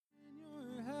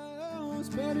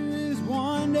Better is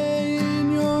one day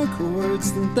in your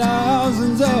courts than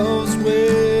thousands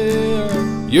elsewhere.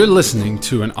 You're listening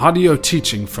to an audio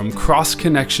teaching from Cross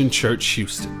Connection Church,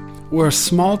 Houston. We're a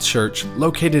small church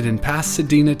located in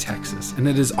Pasadena, Texas, and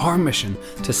it is our mission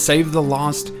to save the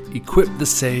lost, equip the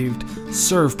saved,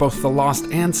 serve both the lost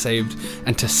and saved,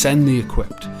 and to send the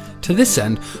equipped. To this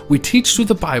end, we teach through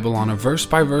the Bible on a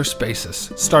verse-by-verse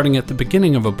basis, starting at the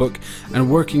beginning of a book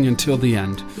and working until the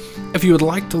end. If you would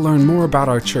like to learn more about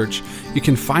our church, you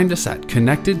can find us at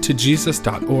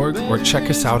connectedtojesus.org or check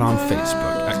us out on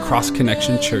Facebook at Cross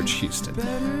Connection Church Houston.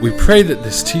 We pray that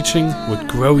this teaching would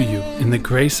grow you in the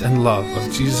grace and love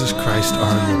of Jesus Christ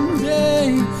our Lord.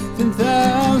 Than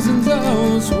thousands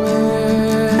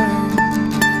elsewhere.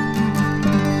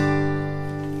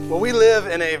 Well, we live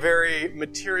in a very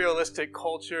materialistic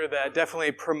culture that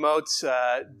definitely promotes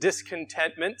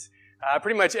discontentment.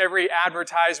 Pretty much every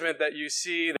advertisement that you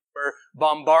see that we're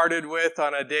bombarded with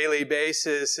on a daily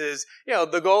basis is,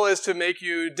 the goal is to make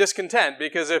you discontent.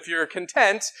 Because if you're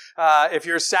content, if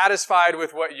you're satisfied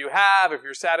with what you have, if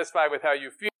you're satisfied with how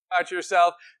you feel about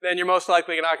yourself, then you're most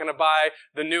likely not going to buy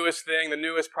the newest thing, the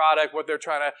newest product, what they're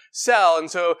trying to sell.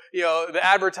 And so, the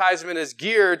advertisement is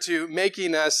geared to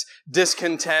making us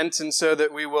discontent and so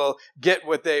that we will get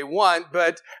what they want.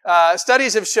 But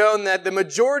studies have shown that the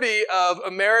majority of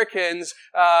Americans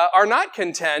are not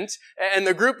content, and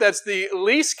the group that's the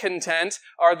least content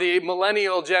are the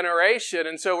millennial generation.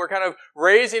 And so we're kind of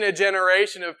raising a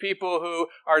generation of people who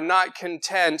are not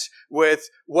content with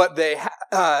what they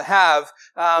have.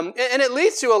 And it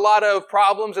leads to a lot of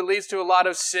problems. It leads to a lot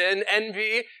of sin,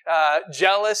 envy,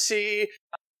 jealousy,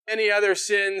 any other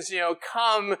sins,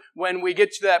 come when we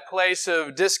get to that place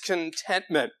of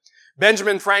discontentment.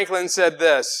 Benjamin Franklin said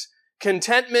this: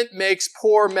 "Contentment makes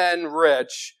poor men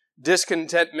rich.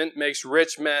 Discontentment makes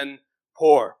rich men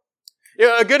poor."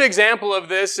 A good example of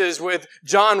this is with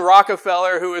John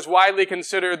Rockefeller, who is widely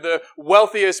considered the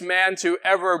wealthiest man to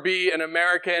ever be an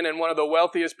American and one of the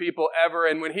wealthiest people ever.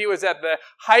 And when he was at the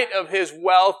height of his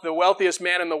wealth, the wealthiest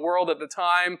man in the world at the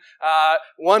time,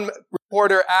 one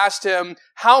reporter asked him,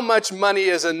 "How much money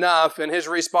is enough?" And his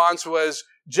response was,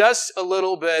 "Just a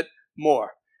little bit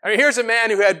more." I mean, here's a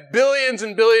man who had billions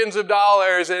and billions of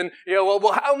dollars, and,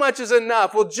 well, how much is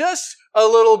enough? Well, just a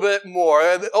little bit more.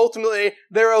 Ultimately,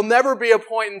 there will never be a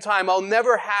point in time I'll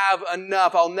never have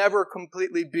enough. I'll never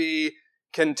completely be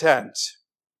content.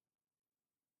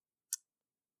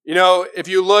 If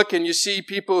you look and you see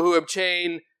people who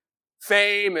obtain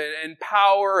fame and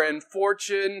power and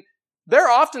fortune,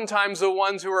 they're oftentimes the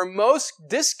ones who are most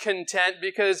discontent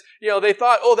because, they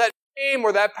thought, that fame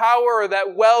or that power or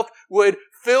that wealth would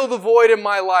fill the void in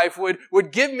my life,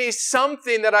 would give me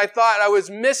something that I thought I was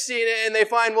missing, and they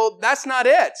find, well, that's not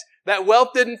it. That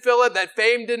wealth didn't fill it, that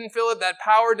fame didn't fill it, that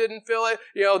power didn't fill it,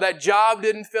 that job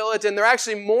didn't fill it, and they're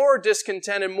actually more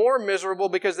discontent and more miserable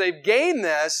because they've gained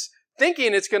this,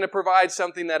 thinking it's going to provide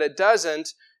something that it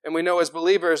doesn't, and we know as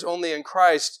believers, only in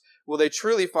Christ will they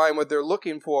truly find what they're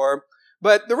looking for.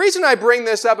 But the reason I bring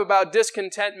this up about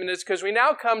discontentment is because we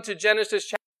now come to Genesis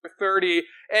chapter 30,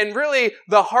 and really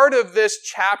the heart of this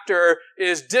chapter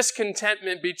is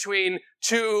discontentment between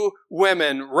two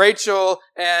women, Rachel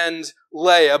and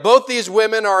Leah. Both these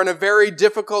women are in a very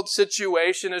difficult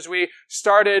situation, as we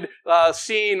started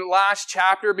seeing last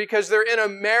chapter, because they're in a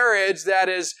marriage that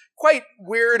is quite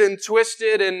weird and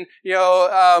twisted. And,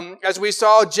 as we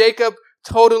saw, Jacob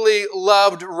totally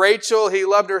loved Rachel. He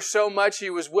loved her so much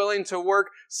he was willing to work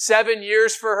 7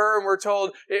 years for her. And we're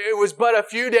told it was but a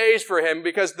few days for him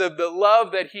because of the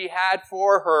love that he had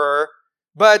for her.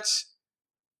 But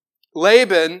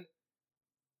Laban,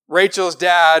 Rachel's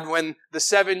dad, when the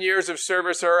 7 years of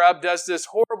service are up, does this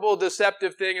horrible,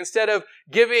 deceptive thing. Instead of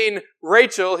giving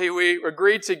Rachel, who we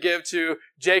agreed to give to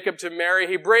Jacob to marry,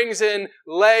 he brings in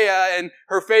Leah, and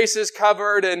her face is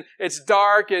covered, and it's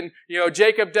dark, and,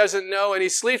 Jacob doesn't know, and he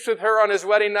sleeps with her on his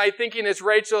wedding night thinking it's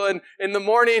Rachel, and in the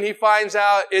morning he finds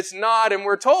out it's not. And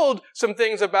we're told some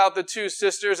things about the two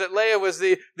sisters, that Leah was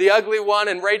the ugly one,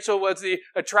 and Rachel was the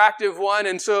attractive one.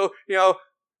 And so,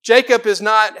 Jacob is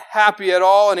not happy at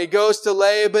all, and he goes to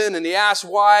Laban and he asks,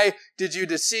 "Why did you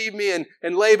deceive me?"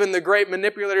 And Laban, the great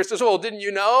manipulator, says, "Well, didn't you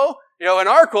know? In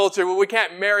our culture, we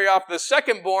can't marry off the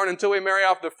secondborn until we marry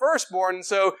off the firstborn. And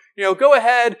so, go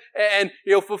ahead and,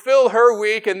 fulfill her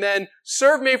week and then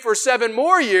serve me for 7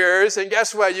 more years. And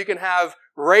guess what? You can have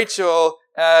Rachel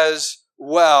as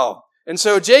well." And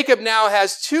so Jacob now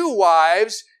has 2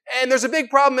 wives, and there's a big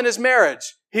problem in his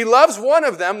marriage. He loves one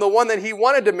of them, the one that he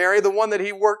wanted to marry, the one that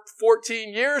he worked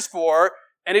 14 years for,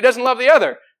 and he doesn't love the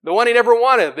other. The one he never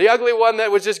wanted. The ugly one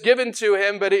that was just given to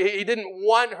him, but he didn't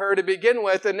want her to begin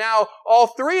with. And now all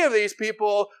three of these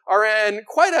people are in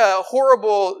quite a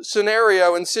horrible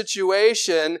scenario and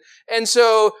situation. And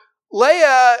so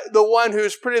Leah, the one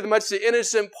who's pretty much the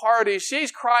innocent party,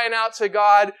 she's crying out to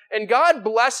God, and God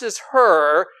blesses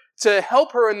her to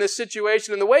help her in this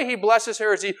situation. And the way he blesses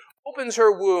her is he opens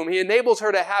her womb. He enables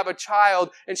her to have a child,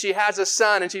 and she has a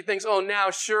son, and she thinks, oh, now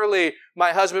surely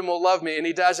my husband will love me, and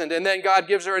he doesn't. And then God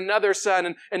gives her another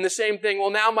son, and the same thing,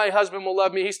 well, now my husband will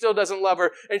love me. He still doesn't love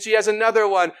her. And she has another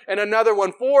one, and another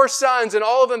one. 4 sons, and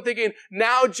all of them thinking,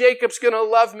 now Jacob's going to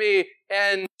love me.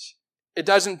 And it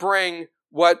doesn't bring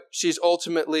what she's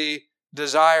ultimately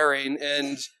desiring,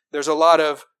 and there's a lot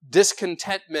of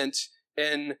discontentment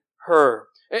in her.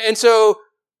 And so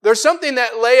there's something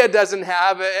that Leah doesn't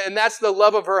have, and that's the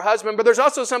love of her husband. But there's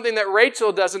also something that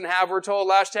Rachel doesn't have. We're told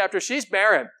last chapter, she's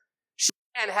barren. She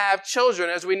can't have children.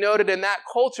 As we noted in that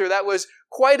culture, that was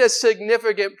quite a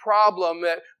significant problem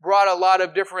that brought a lot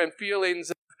of different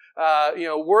feelings of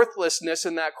worthlessness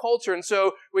in that culture. And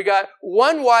so we got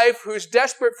one wife who's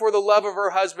desperate for the love of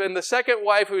her husband, the second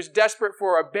wife who's desperate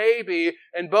for a baby,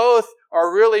 and both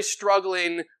are really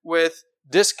struggling with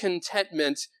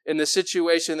discontentment in the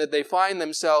situation that they find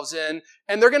themselves in.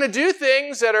 And they're going to do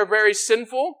things that are very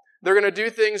sinful. They're going to do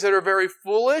things that are very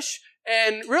foolish.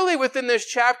 And really within this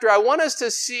chapter, I want us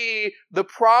to see the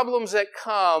problems that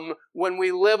come when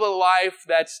we live a life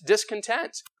that's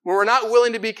discontent. When we're not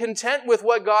willing to be content with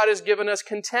what God has given us,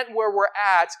 content where we're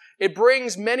at, it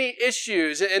brings many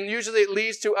issues, and usually it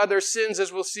leads to other sins,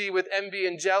 as we'll see with envy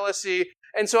and jealousy.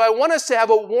 And so I want us to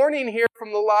have a warning here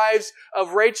from the lives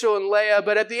of Rachel and Leah,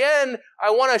 but at the end,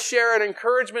 I want to share an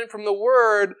encouragement from the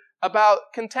Word about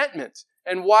contentment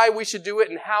and why we should do it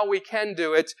and how we can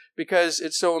do it, because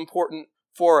it's so important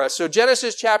for us. So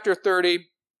Genesis chapter 30,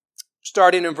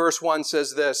 starting in verse 1,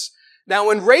 says this: Now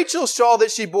when Rachel saw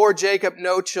that she bore Jacob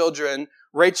no children,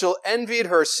 Rachel envied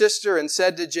her sister and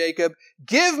said to Jacob,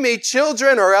 "Give me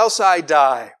children or else I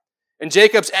die." And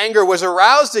Jacob's anger was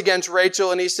aroused against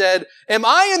Rachel, and he said, "Am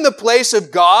I in the place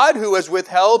of God who has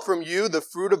withheld from you the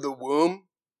fruit of the womb?"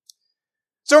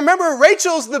 So remember,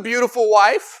 Rachel's the beautiful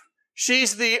wife.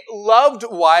 She's the loved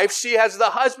wife. She has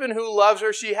the husband who loves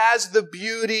her. She has the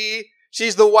beauty.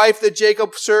 She's the wife that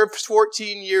Jacob served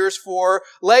 14 years for.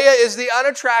 Leah is the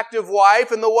unattractive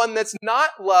wife and the one that's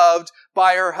not loved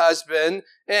by her husband.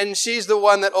 And she's the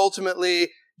one that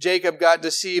ultimately Jacob got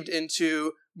deceived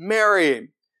into marrying.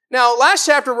 Now, last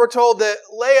chapter we're told that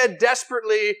Leah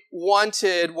desperately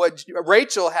wanted what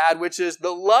Rachel had, which is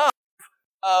the love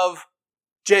of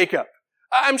Jacob.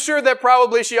 I'm sure that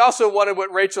probably she also wanted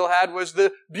what Rachel had, was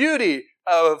the beauty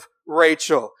of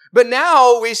Rachel. But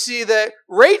now we see that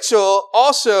Rachel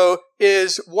also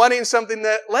is wanting something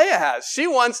that Leah has. She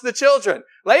wants the children.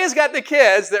 Leah's got the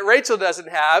kids that Rachel doesn't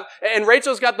have, and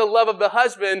Rachel's got the love of the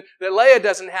husband that Leah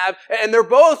doesn't have, and they're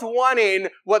both wanting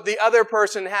what the other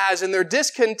person has, and they're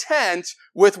discontent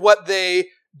with what they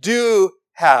do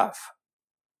have.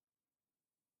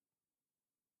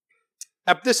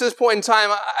 At this point in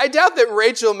time, I doubt that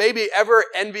Rachel maybe ever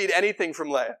envied anything from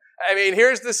Leah. I mean,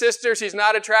 here's the sister, she's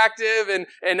not attractive,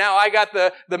 and now I got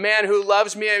the man who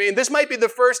loves me. I mean, this might be the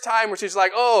first time where she's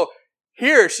like, oh,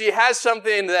 here, she has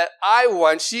something that I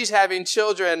want. She's having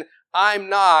children, I'm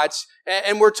not.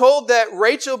 And we're told that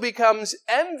Rachel becomes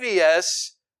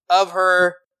envious of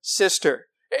her sister.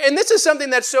 And this is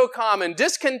something that's so common.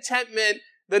 Discontentment.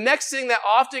 The next thing that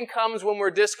often comes when we're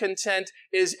discontent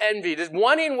is envy, just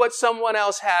wanting what someone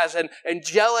else has, and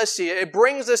jealousy. It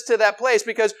brings us to that place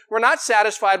because we're not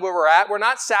satisfied where we're at. We're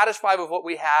not satisfied with what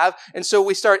we have. And so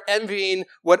we start envying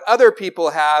what other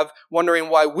people have, wondering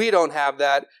why we don't have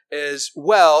that as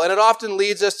well. And it often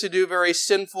leads us to do very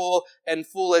sinful and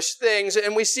foolish things.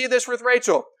 And we see this with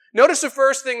Rachel. Notice the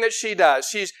first thing that she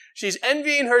does. She's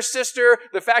envying her sister,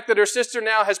 the fact that her sister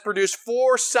now has produced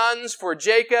 4 sons for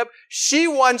Jacob. She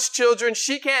wants children.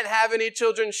 She can't have any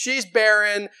children. She's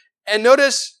barren. And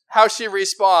notice how she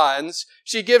responds.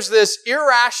 She gives this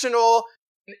irrational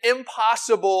and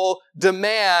impossible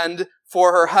demand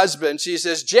for her husband. She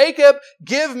says, "Jacob,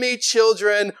 give me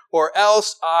children or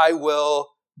else I will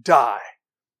die."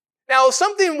 Now,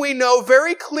 something we know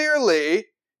very clearly,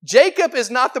 Jacob is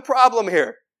not the problem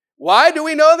here. Why do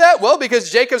we know that? Well,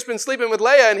 because Jacob's been sleeping with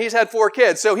Leah and he's had 4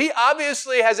 kids. So he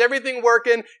obviously has everything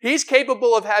working. He's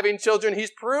capable of having children.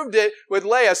 He's proved it with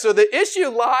Leah. So the issue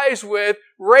lies with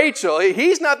Rachel.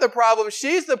 He's not the problem.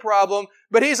 She's the problem.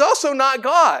 But he's also not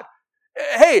God.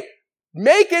 Hey,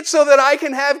 make it so that I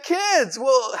can have kids.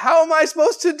 Well, how am I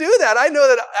supposed to do that? I know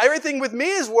that everything with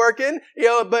me is working,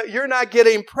 but you're not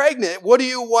getting pregnant. What do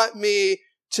you want me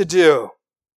to do?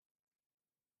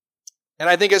 And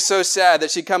I think it's so sad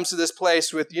that she comes to this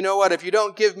place with, you know what, if you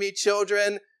don't give me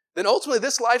children, then ultimately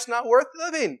this life's not worth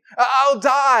living. I'll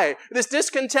die. This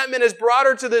discontentment has brought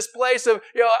her to this place of,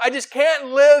 I just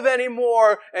can't live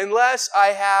anymore unless I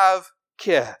have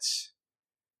kids.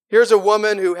 Here's a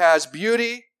woman who has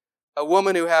beauty, a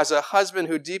woman who has a husband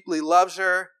who deeply loves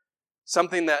her,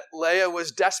 something that Leah was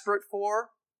desperate for.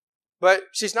 But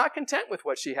she's not content with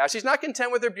what she has. She's not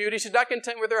content with her beauty. She's not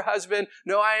content with her husband.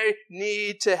 No, I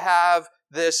need to have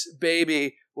this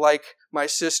baby like my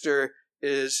sister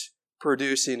is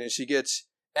producing. And she gets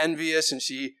envious and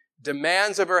she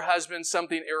demands of her husband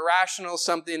something irrational,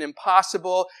 something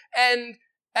impossible. And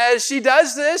as she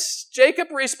does this, Jacob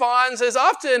responds as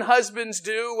often husbands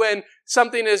do when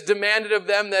something is demanded of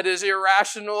them that is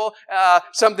irrational,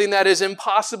 something that is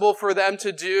impossible for them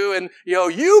to do. And,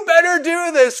 you better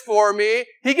do this for me.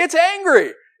 He gets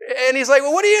angry. And he's like,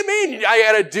 well, what do you mean I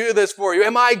got to do this for you?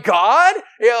 Am I God?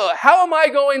 How am I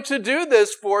going to do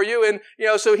this for you? And,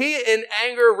 so he in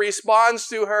anger responds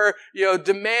to her,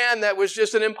 demand that was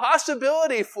just an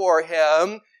impossibility for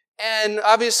him. And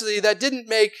obviously that didn't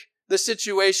make the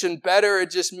situation better.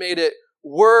 It just made it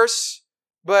worse.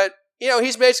 But,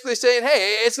 he's basically saying,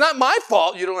 hey, it's not my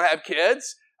fault you don't have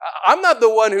kids. I'm not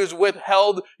the one who's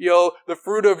withheld, the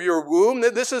fruit of your womb.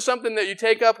 This is something that you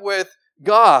take up with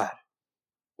God.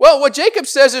 Well, what Jacob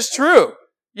says is true.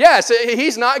 Yes,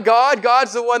 he's not God.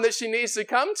 God's the one that she needs to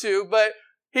come to. But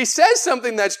he says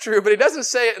something that's true, but he doesn't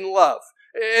say it in love.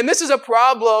 And this is a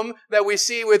problem that we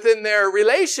see within their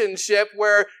relationship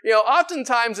where,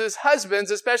 oftentimes as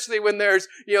husbands, especially when there's,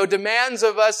 demands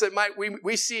of us that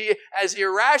we see as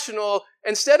irrational,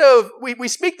 instead of, we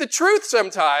speak the truth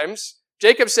sometimes.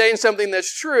 Jacob's saying something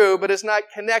that's true, but it's not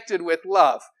connected with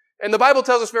love. And the Bible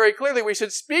tells us very clearly we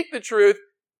should speak the truth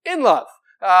in love.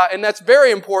 And that's very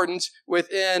important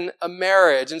within a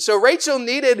marriage. And so Rachel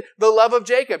needed the love of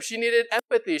Jacob. She needed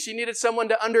empathy. She needed someone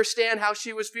to understand how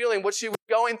she was feeling, what she was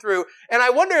going through. And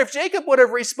I wonder if Jacob would have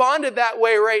responded that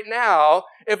way right now,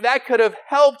 if that could have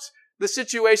helped the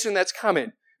situation that's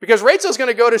coming. Because Rachel's going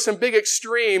to go to some big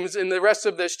extremes in the rest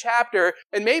of this chapter.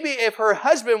 And maybe if her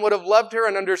husband would have loved her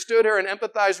and understood her and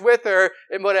empathized with her,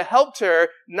 it would have helped her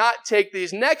not take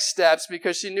these next steps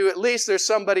because she knew at least there's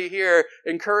somebody here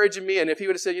encouraging me. And if he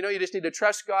would have said, you just need to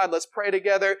trust God, let's pray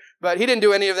together. But he didn't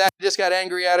do any of that. He just got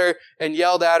angry at her and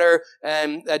yelled at her.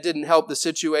 And that didn't help the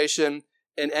situation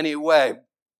in any way.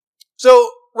 So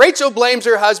Rachel blames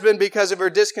her husband because of her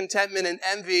discontentment and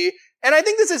envy. And I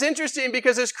think this is interesting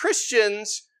because as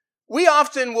Christians, we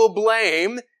often will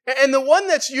blame, and the one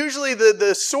that's usually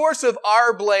the source of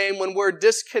our blame when we're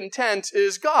discontent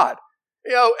is God.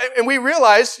 And we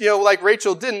realize, like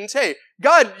Rachel didn't, hey,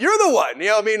 God, you're the one.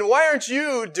 Why aren't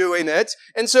you doing it?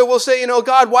 And so we'll say,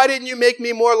 God, why didn't you make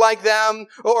me more like them?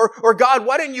 Or God,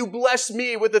 why didn't you bless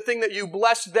me with the thing that you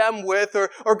blessed them with?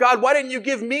 Or God, why didn't you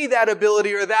give me that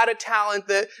ability or that a talent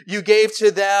that you gave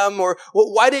to them? Or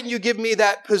why didn't you give me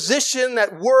that position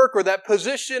at work or that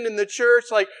position in the church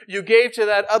like you gave to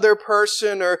that other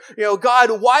person? Or,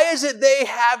 God, why is it they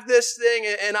have this thing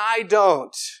and I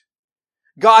don't?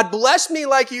 God, bless me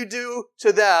like you do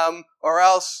to them, or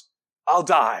else I'll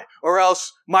die, or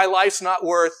else my life's not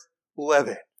worth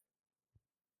living.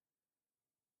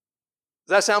 Does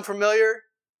that sound familiar?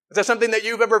 Is that something that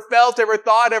you've ever felt, ever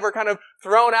thought, ever kind of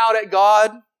thrown out at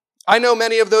God? I know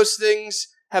many of those things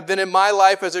have been in my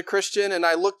life as a Christian, and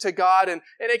I look to God, and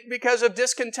because of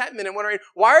discontentment and wondering,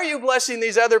 why are you blessing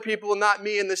these other people and not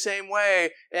me in the same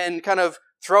way? And kind of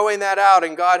throwing that out,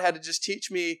 and God had to just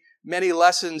teach me many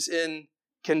lessons in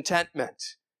contentment.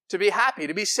 To be happy,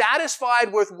 to be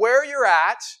satisfied with where you're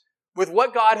at, with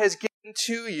what God has given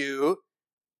to you,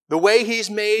 the way He's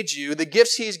made you, the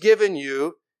gifts He's given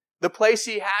you, the place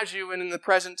He has you in the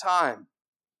present time.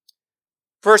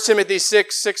 1 Timothy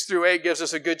 6:6-8 gives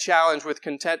us a good challenge with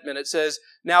contentment. It says,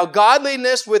 "Now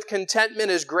godliness with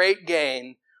contentment is great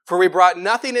gain, for we brought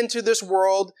nothing into this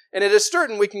world, and it is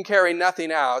certain we can carry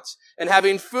nothing out. And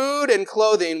having food and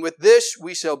clothing, with this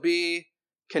we shall be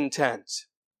content."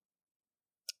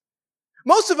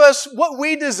 Most of us, what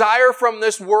we desire from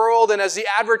this world, and as the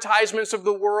advertisements of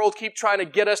the world keep trying to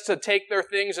get us to take their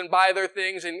things and buy their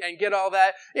things and get all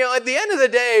that, at the end of the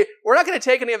day, we're not going to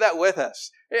take any of that with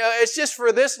us. It's just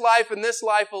for this life and this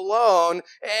life alone.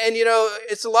 And,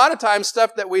 it's a lot of times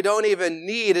stuff that we don't even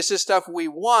need. It's just stuff we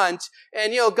want.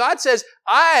 And, God says,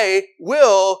 I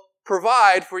will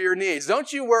provide for your needs.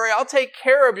 Don't you worry, I'll take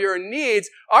care of your needs.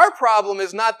 Our problem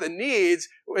is not the needs,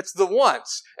 it's the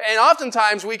wants. And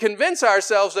oftentimes we convince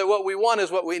ourselves that what we want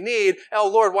is what we need. Oh,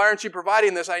 Lord, why aren't you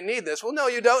providing this? I need this. Well, no,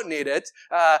 you don't need it.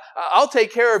 I'll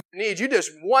take care of your needs. You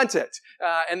just want it.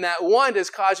 And that want is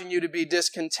causing you to be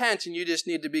discontent, and you just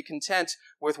need to be content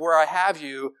with where I have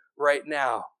you right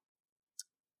now.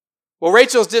 Well,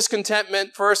 Rachel's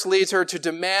discontentment first leads her to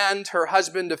demand her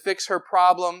husband to fix her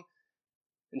problem.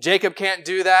 And Jacob can't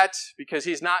do that because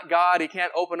he's not God. He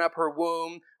can't open up her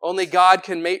womb. Only God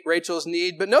can meet Rachel's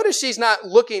need. But notice she's not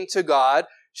looking to God.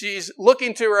 She's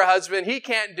looking to her husband. He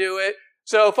can't do it.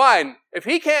 So fine. If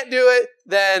he can't do it,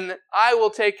 then I will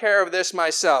take care of this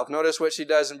myself. Notice what she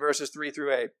does in verses 3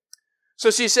 through 8. So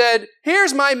she said,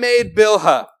 "Here's my maid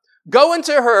Bilhah. Go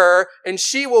into her, and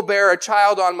she will bear a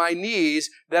child on my knees,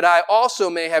 that I also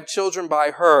may have children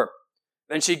by her."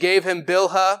 Then she gave him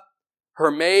Bilhah, her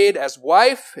maid, as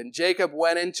wife, and Jacob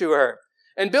went into her.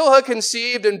 And Bilhah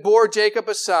conceived and bore Jacob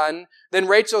a son. Then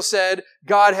Rachel said,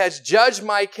 "God has judged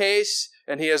my case,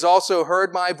 and he has also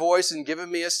heard my voice and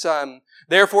given me a son."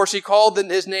 Therefore she called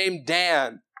his name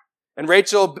Dan. And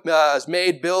Rachel's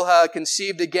maid Bilhah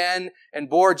conceived again and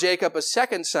bore Jacob a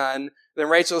second son. Then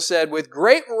Rachel said, "With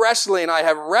great wrestling I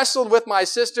have wrestled with my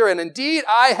sister, and indeed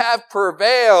I have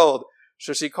prevailed."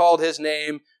 So she called his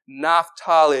name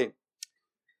Naphtali.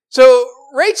 So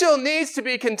Rachel needs to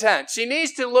be content. She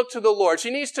needs to look to the Lord. She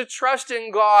needs to trust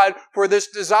in God for this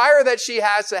desire that she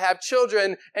has to have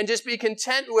children, and just be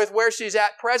content with where she's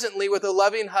at presently with a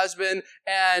loving husband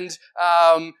and,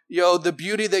 the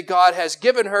beauty that God has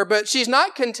given her. But she's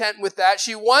not content with that.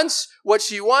 She wants what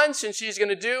she wants, and she's going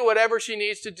to do whatever she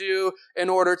needs to do in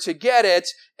order to get it.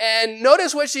 And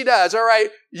notice what she does. All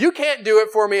right, you can't do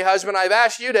it for me, husband. I've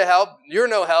asked you to help. You're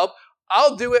no help.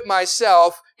 I'll do it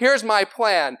myself. Here's my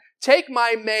plan. Take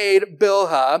my maid,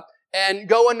 Bilhah, and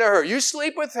go into her. You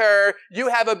sleep with her, you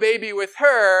have a baby with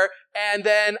her, and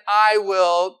then I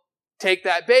will take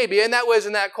that baby. And that was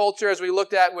in that culture, as we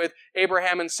looked at with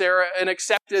Abraham and Sarah, an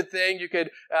accepted thing. You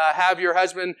could have your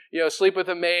husband, sleep with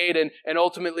a maid, and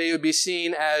ultimately it would be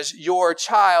seen as your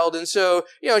child. And so,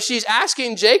 she's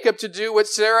asking Jacob to do what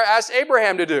Sarah asked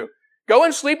Abraham to do. Go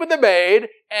and sleep with the maid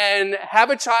and have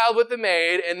a child with the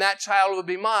maid, and that child will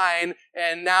be mine.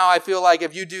 And now I feel like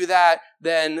if you do that,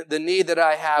 then the need that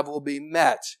I have will be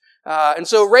met. And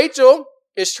so Rachel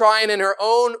is trying in her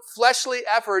own fleshly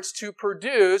efforts to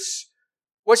produce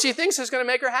what she thinks is going to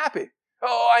make her happy.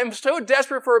 Oh, I'm so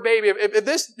desperate for a baby.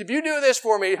 If you do this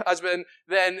for me, husband,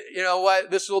 then you know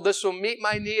what? This will meet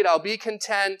my need. I'll be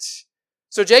content.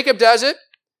 So Jacob does it.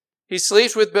 He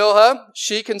sleeps with Bilhah.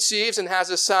 She conceives and has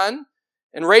a son.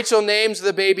 And Rachel names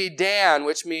the baby Dan,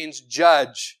 which means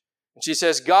judge. And she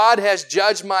says, "God has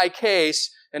judged my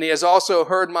case, and he has also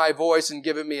heard my voice and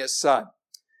given me a son."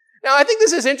 Now, I think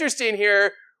this is interesting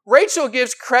here. Rachel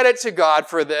gives credit to God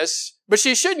for this, but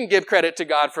she shouldn't give credit to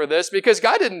God for this because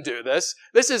God didn't do this.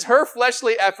 This is her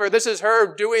fleshly effort. This is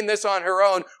her doing this on her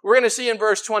own. We're going to see in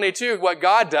verse 22 what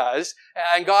God does,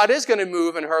 and God is going to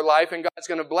move in her life, and God's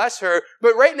going to bless her.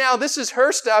 But right now, this is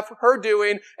her stuff, her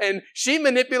doing, and she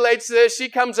manipulates this. She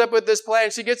comes up with this plan.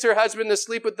 She gets her husband to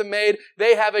sleep with the maid.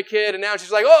 They have a kid, and now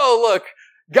she's like, "Oh, look,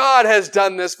 God has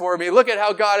done this for me. Look at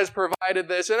how God has provided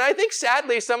this." And I think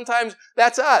sadly, sometimes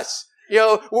that's us.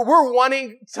 We're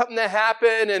wanting something to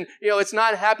happen, and, it's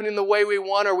not happening the way we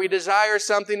want, or we desire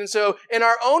something. And so in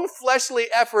our own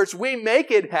fleshly efforts, we make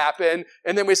it happen.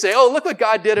 And then we say, "Oh, look what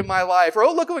God did in my life," or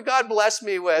 "Oh, look what God blessed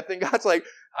me with." And God's like,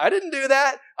 "I didn't do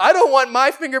that. I don't want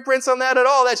my fingerprints on that at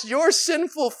all. That's your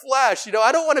sinful flesh.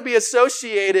 I don't want to be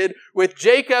associated with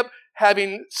Jacob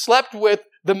having slept with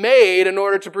the maid in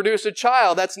order to produce a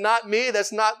child. That's not me.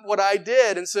 That's not what I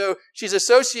did." And so she's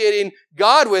associating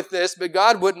God with this, but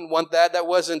God wouldn't want that. That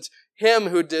wasn't him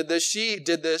who did this. She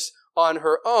did this on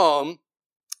her own.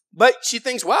 But she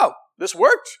thinks, wow, this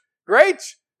worked. Great.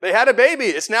 They had a baby.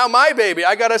 It's now my baby.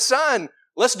 I got a son.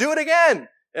 Let's do it again.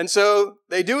 And so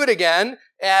they do it again.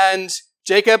 And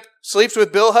Jacob sleeps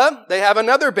with Bilhah. They have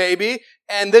another baby.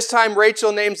 And this time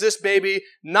Rachel names this baby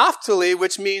Naphtali,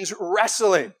 which means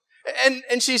wrestling.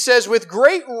 And she says, "With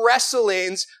great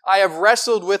wrestlings, I have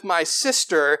wrestled with my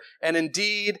sister, and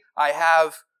indeed I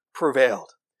have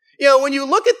prevailed." When you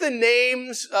look at the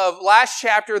names of last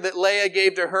chapter that Leah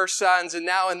gave to her sons, and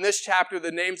now in this chapter,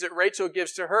 the names that Rachel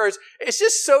gives to hers, it's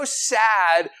just so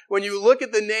sad when you look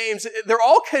at the names. They're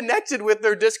all connected with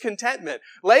their discontentment.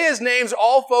 Leah's name's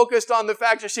all focused on the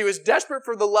fact that she was desperate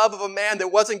for the love of a man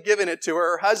that wasn't giving it to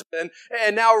her husband.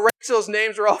 And now Rachel's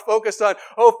names are all focused on,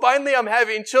 finally I'm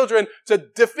having children to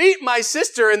defeat my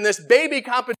sister in this baby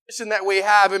competition that we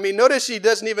have. I mean, notice she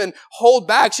doesn't even hold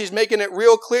back. She's making it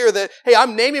real clear that, hey,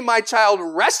 I'm naming my child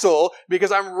Wrestle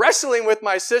because I'm wrestling with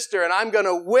my sister and I'm going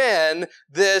to win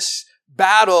this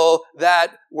battle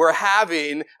that we're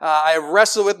having. I have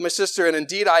wrestled with my sister and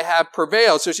indeed I have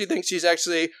prevailed. So she thinks she's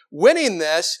actually winning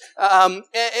this. And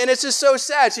it's just so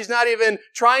sad. She's not even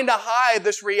trying to hide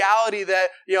this reality that,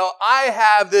 I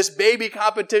have this baby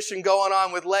competition going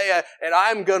on with Leah and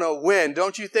I'm going to win.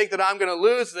 Don't you think that I'm going to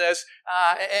lose this?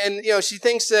 And she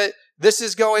thinks that this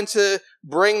is going to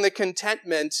bring the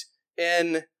contentment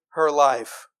in her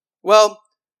life. Well,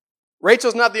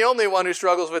 Rachel's not the only one who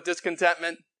struggles with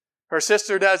discontentment. Her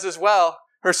sister does as well.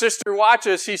 Her sister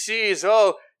watches. She sees,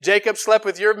 Jacob slept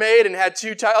with your maid and had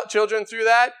 2 children through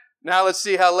that. Now let's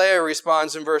see how Leah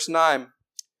responds in verse 9.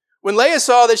 When Leah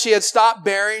saw that she had stopped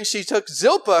bearing, she took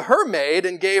Zilpah, her maid,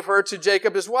 and gave her to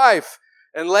Jacob his wife.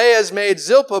 And Leah's maid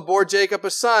Zilpah bore Jacob a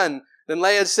son. Then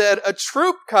Leah said, a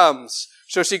troop comes.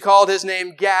 So she called his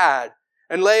name Gad.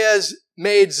 And Leah's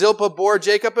maid Zilpah bore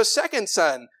Jacob a second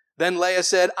son. Then Leah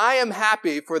said, I am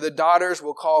happy, for the daughters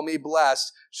will call me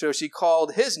blessed. So she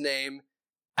called his name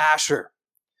Asher.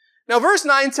 Now, verse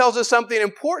 9 tells us something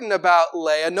important about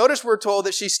Leah. Notice we're told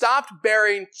that she stopped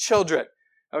bearing children.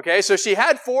 Okay, so she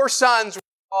had 4 sons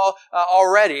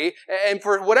already, and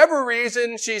for whatever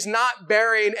reason, she's not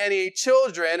bearing any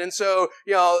children. And so,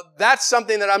 that's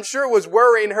something that I'm sure was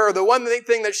worrying her. The one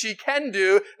thing that she can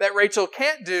do that Rachel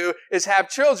can't do is have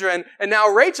children. And now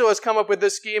Rachel has come up with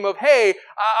this scheme of, hey,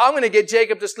 I'm going to get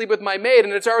Jacob to sleep with my maid.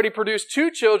 And it's already produced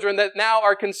 2 children that now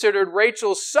are considered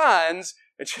Rachel's sons.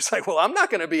 And she's like, well, I'm not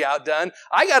going to be outdone.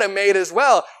 I got a maid as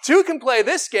well. 2 can play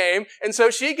this game. And so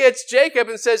she gets Jacob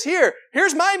and says,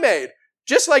 here's my maid.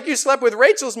 Just like you slept with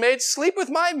Rachel's maid, sleep with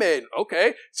my maid.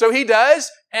 Okay. So he does,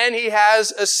 and he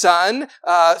has a son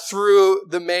through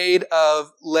the maid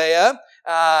of Leah.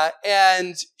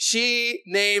 And she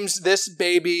names this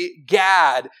baby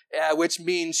Gad, which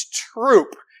means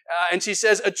troop. And she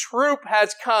says, a troop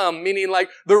has come, meaning like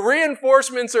the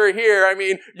reinforcements are here. I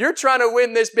mean, you're trying to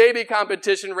win this baby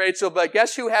competition, Rachel, but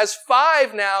guess who has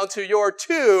 5 now to your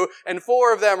 2, and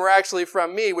 4 of them are actually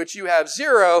from me, which you have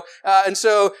 0. And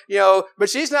so, but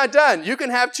she's not done. You can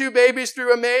have 2 babies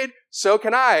through a maid, so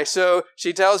can I. So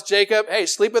she tells Jacob, hey,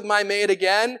 sleep with my maid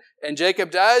again. And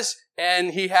Jacob does,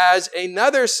 and he has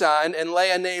another son, and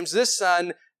Leah names this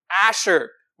son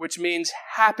Asher, which means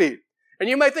happy. And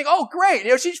you might think, oh, great.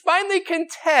 She's finally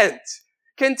content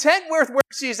with where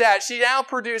she's at. She now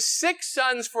produced 6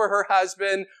 sons for her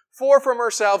husband, 4 from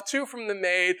herself, 2 from the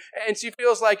maid. And she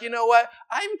feels like, you know what?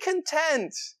 I'm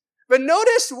content. But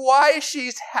notice why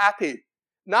she's happy.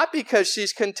 Not because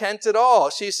she's content at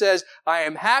all. She says, I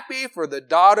am happy, for the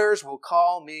daughters will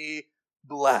call me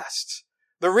blessed.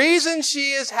 The reason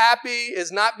she is happy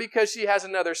is not because she has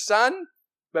another son,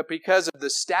 but because of the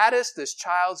status this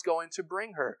child's going to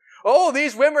bring her. Oh,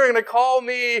 these women are going to call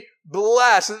me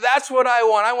blessed. That's what I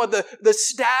want. I want the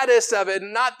status of it,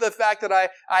 not the fact that I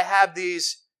have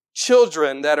these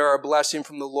children that are a blessing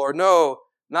from the Lord. No,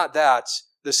 not that.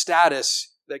 The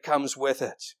status that comes with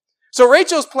it. So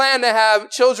Rachel's plan to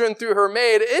have children through her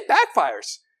maid, it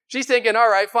backfires. She's thinking, all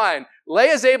right, fine.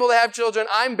 Leah's able to have children.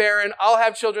 I'm barren. I'll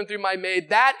have children through my maid.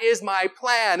 That is my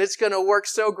plan. It's going to work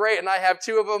so great. And I have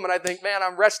 2 of them. And I think, man,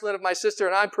 I'm wrestling with my sister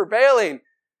and I'm prevailing.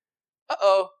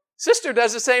 Uh-oh. Sister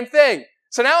does the same thing.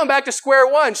 So now I'm back to square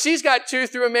one. She's got 2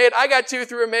 through a maid. I got 2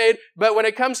 through a maid. But when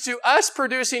it comes to us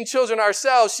producing children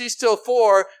ourselves, she's still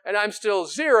 4 and I'm still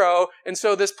 0. And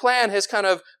so this plan has kind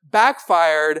of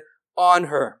backfired on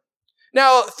her.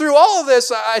 Now, through all of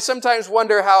this, I sometimes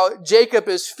wonder how Jacob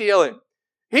is feeling.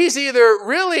 He's either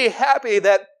really happy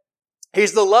that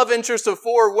he's the love interest of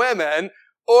 4 women,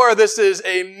 or this is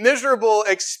a miserable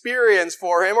experience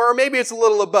for him, or maybe it's a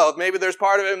little of both. Maybe there's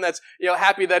part of him that's,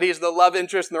 happy that he's the love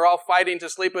interest and they're all fighting to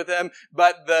sleep with him,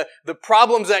 but the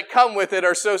problems that come with it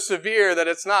are so severe that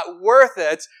it's not worth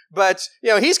it. But,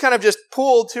 he's kind of just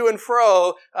pulled to and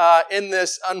fro in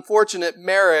this unfortunate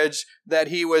marriage that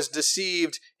he was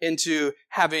deceived into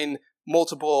having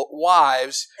multiple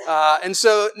wives. And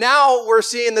so now we're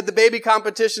seeing that the baby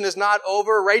competition is not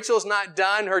over. Rachel's not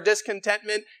done. Her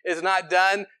discontentment is not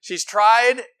done. She's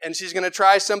tried, and she's going to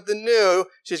try something new.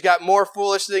 She's got more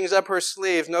foolish things up her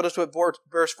sleeves. Notice what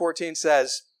verse 14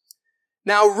 says.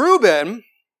 Now Reuben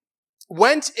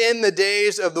went in the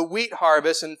days of the wheat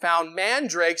harvest and found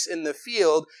mandrakes in the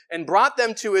field and brought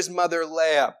them to his mother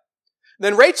Leah.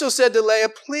 Then Rachel said to Leah,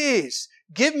 "Please,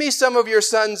 give me some of your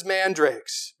son's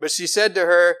mandrakes." But she said to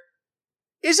her,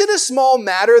 "Is it a small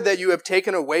matter that you have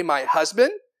taken away my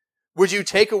husband? Would you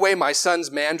take away my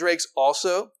son's mandrakes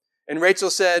also?" And Rachel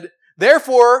said,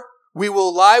 Therefore he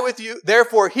will lie with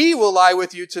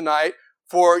you tonight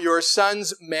for your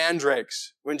son's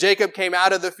mandrakes." When Jacob came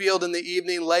out of the field in the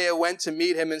evening, Leah went to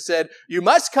meet him and said, "You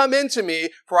must come in to me,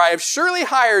 for I have surely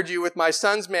hired you with my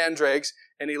son's mandrakes."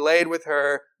 And he laid with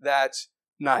her that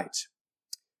night.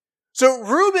 So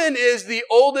Reuben is the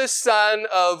oldest son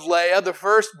of Leah, the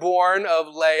firstborn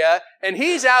of Leah, and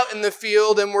he's out in the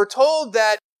field, and we're told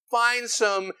that he finds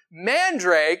some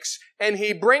mandrakes, and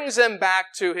he brings them back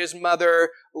to his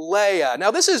mother Leah. Now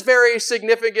this is very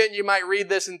significant. You might read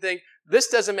this and think, this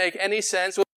doesn't make any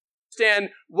sense. Well,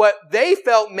 understand what they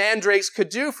felt mandrakes could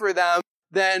do for them,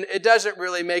 then it doesn't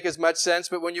really make as much sense.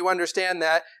 But when you understand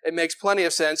that, it makes plenty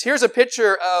of sense. Here's a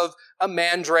picture of a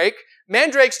mandrake.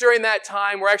 Mandrakes during that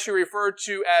time were actually referred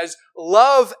to as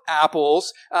love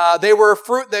apples. They were a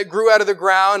fruit that grew out of the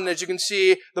ground. And as you can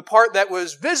see, the part that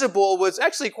was visible was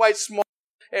actually quite small.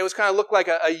 It was kind of looked like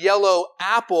a yellow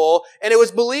apple. And it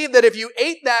was believed that if you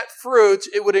ate that fruit,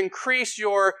 it would increase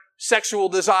your sexual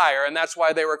desire. And that's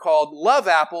why they were called love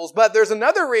apples. But there's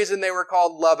another reason they were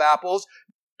called love apples.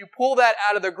 You pull that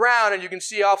out of the ground, and you can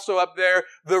see also up there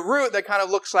the root that kind of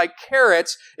looks like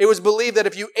carrots. It was believed that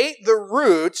if you ate the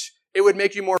root, it would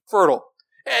make you more fertile.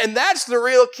 And that's the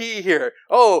real key here.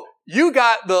 Oh, you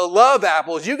got the love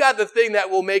apples. You got the thing that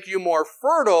will make you more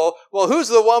fertile. Well, who's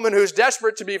the woman who's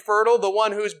desperate to be fertile? The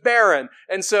one who's barren.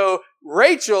 And so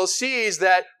Rachel sees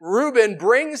that Reuben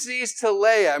brings these to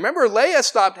Leah. Remember, Leah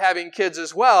stopped having kids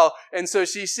as well. And so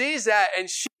she sees that, and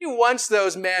she wants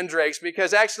those mandrakes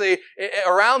because actually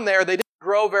around there, they didn't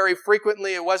grow very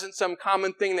frequently. It wasn't some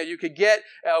common thing that you could get.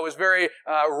 It was very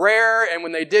rare, and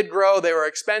when they did grow, they were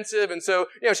expensive. And so,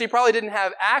 she probably didn't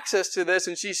have access to this,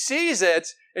 and she sees it,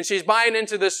 and she's buying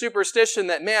into this superstition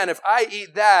that, man, if I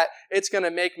eat that, it's going to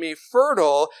make me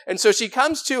fertile. And so she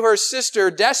comes to her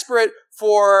sister, desperate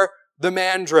for the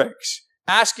mandrakes,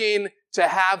 asking to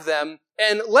have them.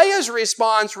 And Leah's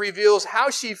response reveals how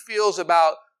she feels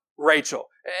about Rachel.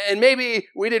 And maybe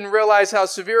we didn't realize how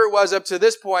severe it was up to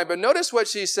this point, but notice what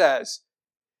she says.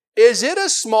 "Is it a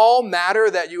small matter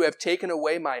that you have taken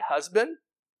away my husband?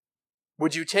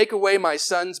 Would you take away my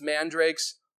son's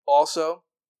mandrakes also?"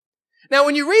 Now,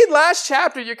 when you read last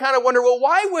chapter, you kind of wonder, well,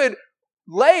 why would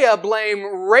Leah blame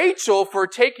Rachel for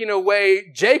taking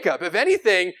away Jacob? If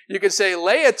anything, you could say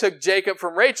Leah took Jacob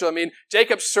from Rachel. I mean,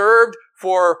 Jacob served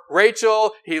for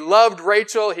Rachel. He loved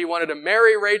Rachel. He wanted to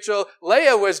marry Rachel.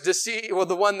 Leah was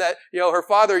the one that, her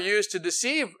father used to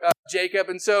deceive Jacob.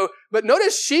 And so, but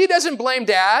notice she doesn't blame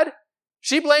dad.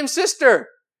 She blames sister.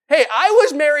 Hey, I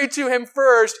was married to him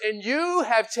first, and you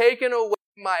have taken away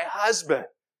my husband.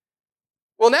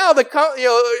 Well, now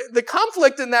the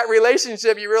conflict in that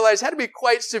relationship, you realize, had to be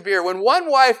quite severe. When one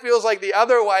wife feels like the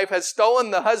other wife has stolen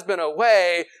the husband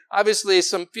away, obviously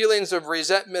some feelings of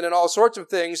resentment and all sorts of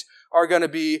things are going to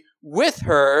be with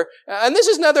her. And this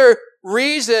is another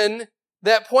reason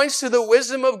that points to the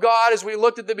wisdom of God, as we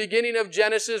looked at the beginning of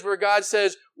Genesis, where God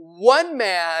says one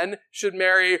man should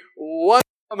marry one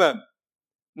woman.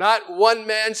 Not one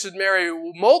man should marry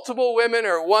multiple women,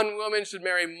 or one woman should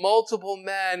marry multiple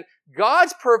men.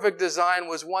 God's perfect design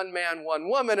was one man, one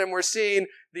woman, and we're seeing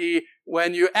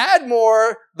when you add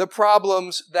more, the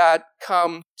problems that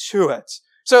come to it.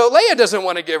 So Leah doesn't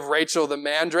want to give Rachel the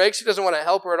mandrake. She doesn't want to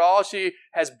help her at all. She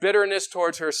has bitterness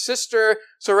towards her sister.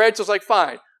 So Rachel's like,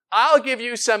 fine, I'll give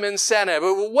you some incentive.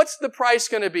 But what's the price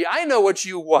going to be? I know what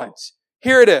you want.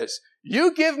 Here it is.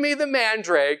 You give me the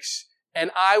mandrakes, and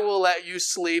I will let you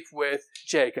sleep with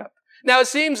Jacob. Now, it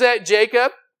seems that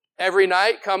Jacob, every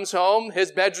night, comes home.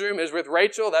 His bedroom is with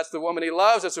Rachel. That's the woman he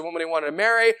loves. That's the woman he wanted to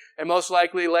marry. And most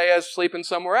likely, Leah's sleeping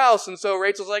somewhere else. And so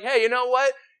Rachel's like, hey, you know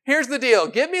what? Here's the deal.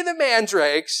 Give me the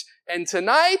mandrakes. And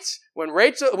tonight,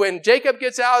 when Jacob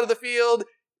gets out of the field,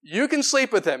 you can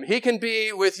sleep with him. He can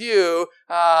be with you.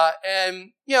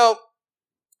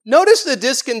 Notice the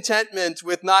discontentment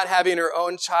with not having her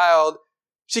own child.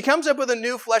 She comes up with a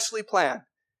new fleshly plan.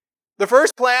 The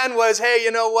first plan was, hey,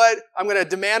 you know what? I'm going to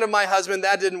demand of my husband.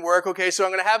 That didn't work. Okay, so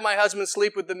I'm going to have my husband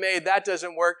sleep with the maid. That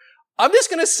doesn't work. I'm just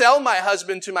going to sell my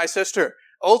husband to my sister.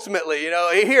 Ultimately,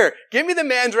 here, give me the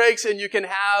mandrakes and you can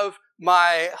have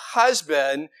my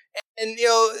husband. And,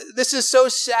 this is so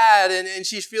sad. And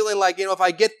she's feeling like, if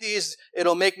I get these,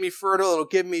 it'll make me fertile. It'll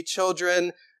give me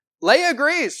children. Leah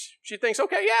agrees. She thinks,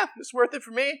 okay, yeah, it's worth it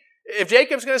for me. if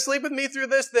Jacob's going to sleep with me through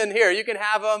this, then here, you can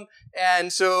have him.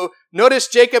 And so notice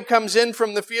Jacob comes in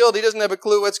from the field. He doesn't have a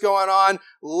clue what's going on.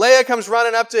 Leah comes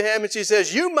running up to him and she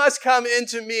says, you must come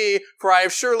into me, for I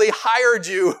have surely hired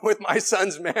you with my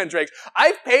son's mandrakes.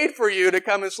 I've paid for you to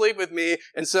come and sleep with me,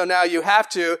 and so now you have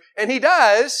to. And he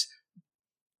does.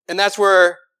 And that's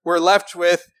where we're left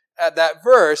with at that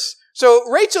verse. So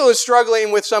Rachel is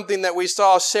struggling with something that we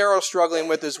saw Sarah struggling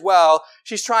with as well.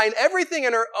 She's trying everything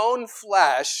in her own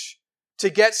flesh to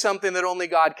get something that only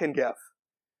God can give.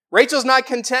 Rachel's not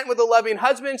content with a loving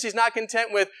husband. She's not content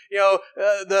with,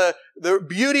 the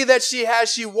beauty that she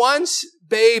has. She wants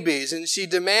babies, and she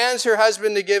demands her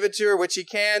husband to give it to her, which he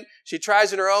can't. She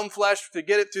tries in her own flesh to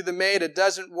get it through the maid. It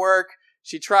doesn't work.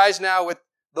 She tries now with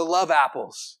the love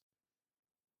apples.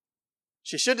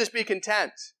 She should just be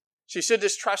content. She should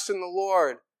just trust in the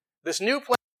Lord. This new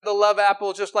plan of the love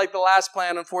apple, just like the last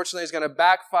plan, unfortunately, is going to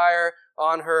backfire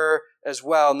on her as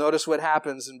well. Notice what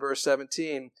happens in verse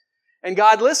 17. And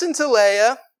God listened to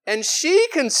Leah, and she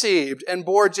conceived and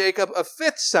bore Jacob a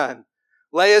fifth son.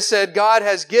 Leah said, God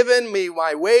has given me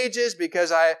my wages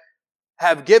because I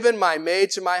have given my maid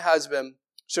to my husband.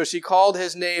 So she called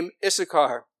his name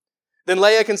Issachar. Then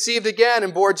Leah conceived again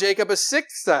and bore Jacob a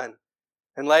sixth son.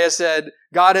 And Leah said,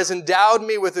 God has endowed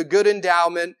me with a good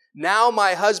endowment. Now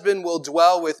my husband will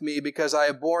dwell with me because I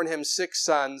have borne him 6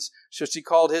 sons. So she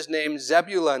called his name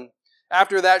Zebulun.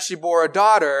 After that she bore a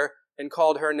daughter and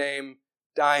called her name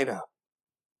Dinah.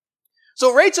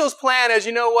 So Rachel's plan is,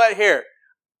 you know what, here,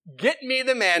 get me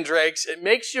the mandrakes. It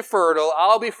makes you fertile.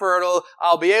 I'll be fertile.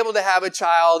 I'll be able to have a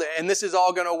child, and this is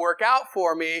all going to work out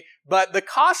for me. But the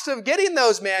cost of getting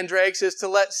those mandrakes is to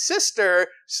let sister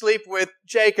sleep with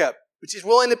Jacob. But she's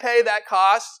willing to pay that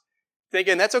cost,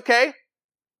 thinking, that's okay.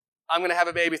 I'm going to have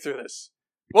a baby through this.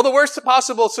 Well, the worst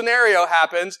possible scenario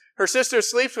happens. Her sister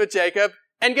sleeps with Jacob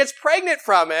and gets pregnant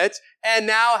from it and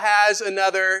now has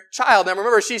another child. Now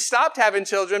remember, she stopped having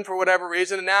children for whatever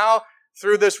reason, and now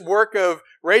through this work of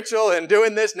Rachel and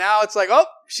doing this, now it's like, oh,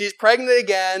 she's pregnant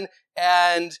again,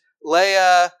 and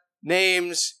Leah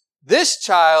names this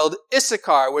child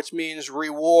Issachar, which means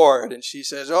reward. And she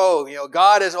says,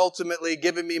 God has ultimately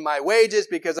given me my wages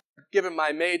because I've given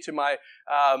my maid to my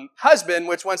husband,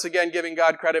 which once again, giving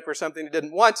God credit for something he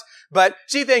didn't want. But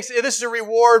she thinks this is a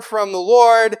reward from the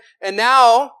Lord. And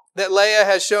now that Leah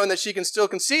has shown that she can still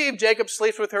conceive, Jacob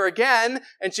sleeps with her again,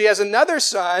 and she has another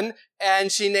son,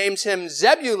 and she names him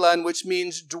Zebulun, which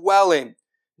means dwelling.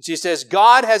 She says,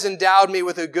 God has endowed me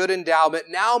with a good endowment.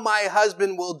 Now my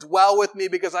husband will dwell with me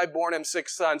because I've borne him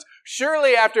 6 sons.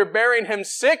 Surely after bearing him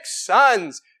 6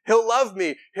 sons, he'll love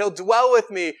me. He'll dwell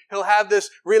with me. He'll have this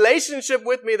relationship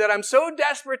with me that I'm so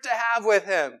desperate to have with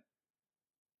him.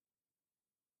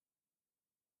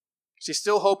 She's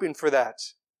still hoping for that.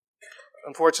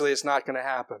 Unfortunately, it's not going to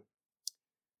happen.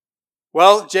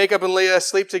 Well, Jacob and Leah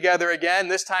sleep together again.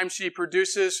 This time she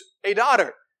produces a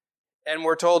daughter. And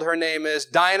we're told her name is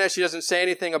Dinah. She doesn't say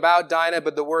anything about Dinah,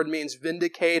 but the word means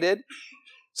vindicated.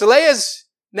 So Leah's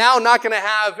now not going to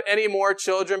have any more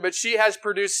children, but she has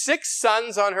produced 6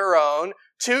 sons on her own,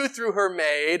 2 through her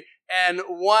maid, and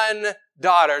 1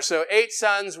 daughter. So 8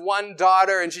 sons, 1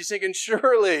 daughter, and she's thinking,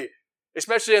 surely,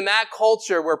 especially in that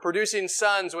culture where producing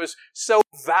sons was so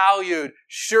valued,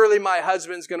 surely my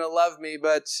husband's going to love me,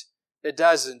 but it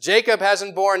doesn't.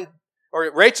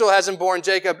 Rachel hasn't borne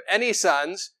Jacob any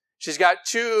sons. She's got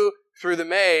 2 through the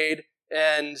maid,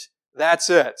 and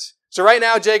that's it. So right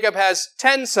now, Jacob has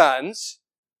 10 sons.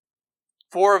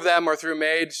 4 of them are through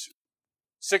maids.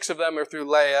 6 of them are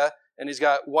through Leah, and he's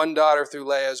got 1 daughter through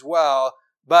Leah as well.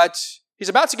 But he's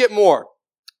about to get more.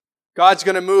 God's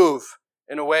going to move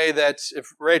in a way that if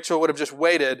Rachel would have just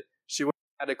waited, she wouldn't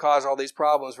have had to cause all these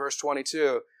problems. Verse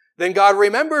 22. Then God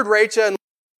remembered Rachel and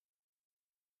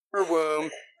her womb,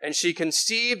 and she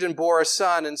conceived and bore a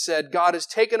son and said, God has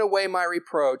taken away my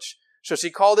reproach. So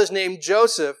she called his name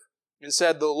Joseph and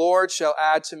said, the Lord shall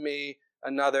add to me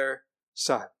another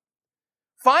son.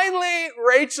 Finally,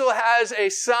 Rachel has a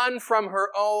son from her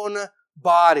own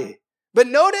body. But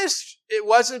notice it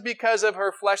wasn't because of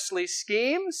her fleshly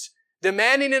schemes.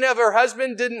 Demanding it of her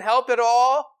husband didn't help at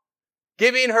all.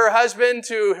 Giving her husband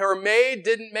to her maid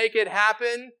didn't make it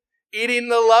happen. Eating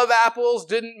the love apples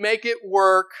didn't make it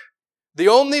work. The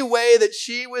only way that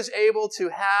she was able to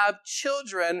have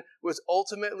children was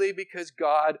ultimately because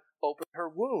God opened her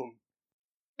womb.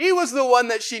 He was the one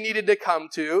that she needed to come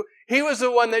to. He was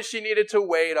the one that she needed to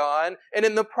wait on. And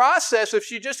in the process, if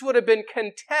she just would have been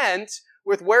content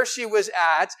with where she was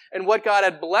at and what God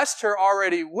had blessed her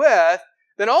already with,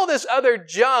 then all this other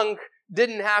junk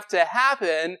didn't have to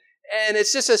happen. And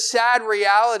it's just a sad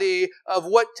reality of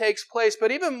what takes place.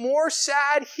 But even more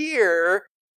sad here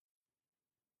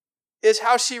is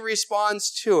how she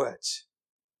responds to it.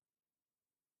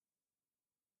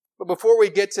 But before we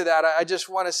get to that, I just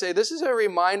want to say this is a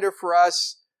reminder for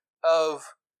us of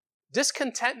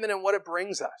discontentment and what it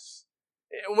brings us.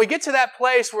 When we get to that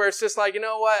place where it's just like, you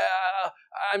know what,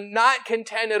 I'm not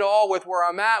content at all with where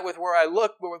I'm at, with where I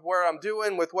look, with where I'm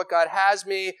doing, with what God has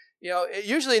me. It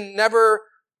usually never,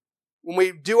 when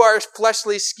we do our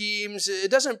fleshly schemes, it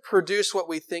doesn't produce what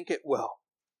we think it will.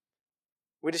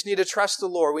 We just need to trust the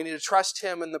Lord. We need to trust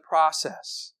Him in the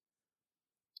process.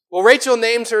 Well, Rachel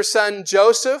names her son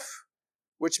Joseph,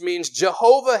 which means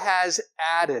Jehovah has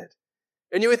added.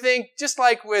 And you would think, just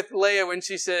like with Leah when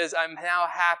she says, I'm now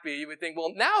happy, you would think,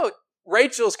 well, now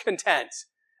Rachel's content.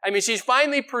 I mean, she's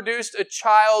finally produced a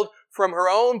child from her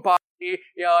own body.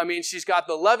 She's got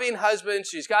the loving husband.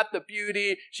 She's got the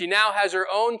beauty. She now has her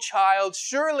own child.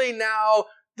 Surely now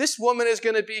this woman is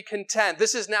going to be content.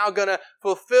 This is now going to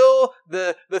fulfill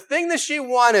the thing that she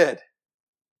wanted.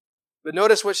 But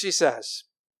notice what she says.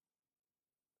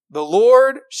 The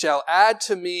Lord shall add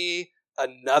to me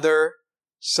another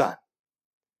son.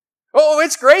 Oh,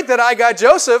 it's great that I got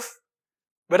Joseph,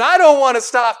 but I don't want to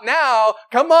stop now.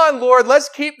 Come on, Lord, let's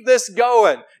keep this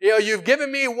going. You've given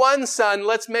me one son,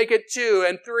 let's make it 2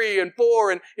 and 3 and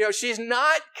 4. And, she's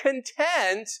not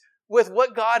content with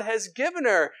what God has given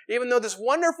her. Even though this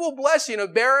wonderful blessing, a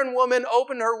barren woman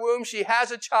opened her womb, she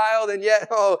has a child, and yet,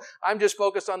 I'm just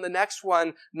focused on the next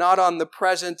one, not on the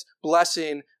present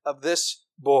blessing of this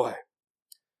boy.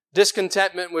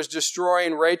 Discontentment was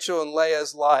destroying Rachel and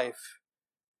Leah's life.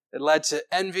 It led to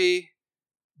envy,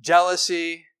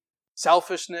 jealousy,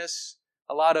 selfishness,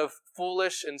 a lot of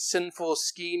foolish and sinful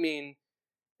scheming.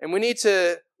 And we need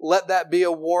to let that be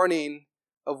a warning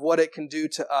of what it can do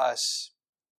to us.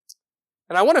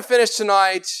 And I want to finish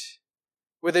tonight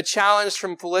with a challenge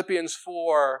from Philippians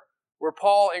 4, where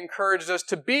Paul encouraged us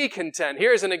to be content.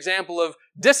 Here's an example of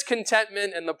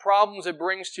discontentment and the problems it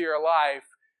brings to your life.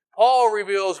 Paul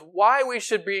reveals why we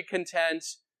should be content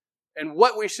and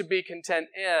what we should be content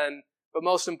in, but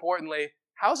most importantly,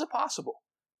 how is it possible?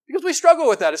 Because we struggle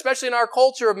with that, especially in our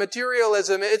culture of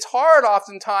materialism. It's hard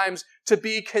oftentimes to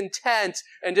be content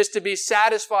and just to be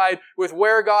satisfied with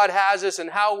where God has us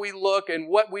and how we look and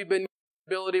what we've been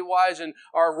ability-wise and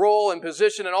our role and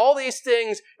position and all these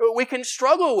things. We can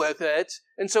struggle with it.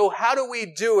 And so how do we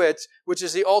do it? Which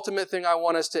is the ultimate thing I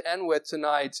want us to end with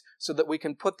tonight so that we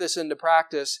can put this into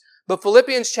practice. But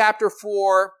Philippians chapter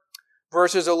 4,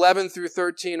 verses 11 through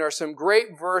 13 are some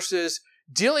great verses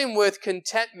dealing with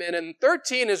contentment. And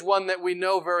 13 is one that we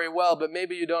know very well, but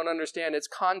maybe you don't understand its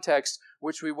context,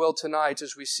 which we will tonight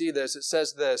as we see this. It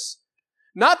says this,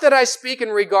 not that I speak in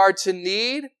regard to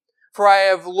need, for I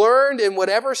have learned in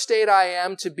whatever state I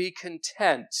am to be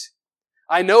content.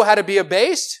 I know how to be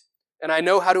abased, and I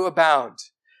know how to abound.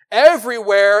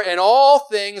 Everywhere in all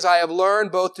things I have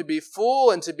learned both to be full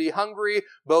and to be hungry,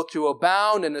 both to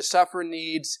abound and to suffer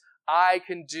needs. I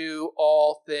can do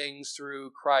all things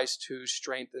through Christ who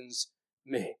strengthens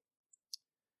me.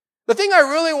 The thing I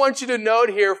really want you to note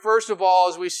here, first of all,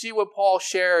 as we see what Paul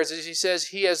shares, is he says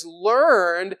he has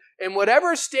learned in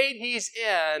whatever state he's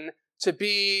in to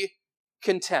be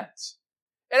content.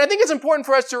 And I think it's important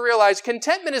for us to realize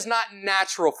contentment is not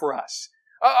natural for us.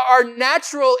 Our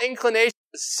natural inclination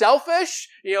is selfish.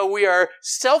 We are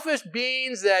selfish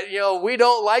beings that, we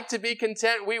don't like to be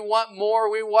content. We want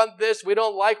more. We want this. We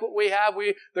don't like what we have.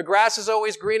 The grass is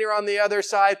always greener on the other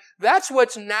side. That's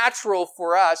what's natural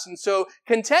for us. And so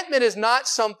contentment is not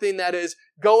something that is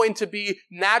going to be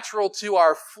natural to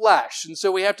our flesh. And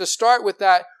so we have to start with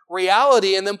that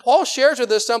reality. And then Paul shares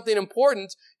with us something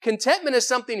important. Contentment is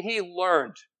something he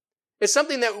learned. It's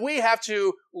something that we have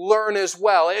to learn as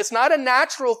well. It's not a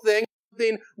natural thing, it's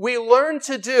something we learn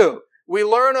to do. We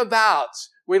learn about.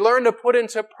 We learn to put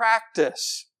into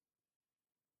practice.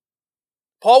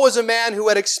 Paul was a man who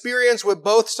had experience with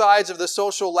both sides of the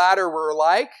social ladder were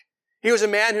like. He was a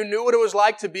man who knew what it was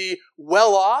like to be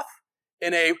well off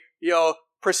in a,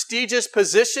 prestigious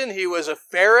position. He was a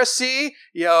Pharisee.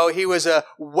 He was a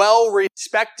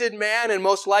well-respected man, and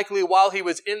most likely while he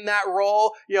was in that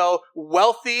role,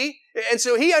 wealthy. And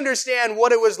so he understood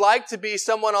what it was like to be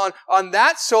someone on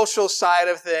that social side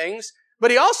of things, but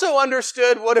he also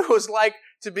understood what it was like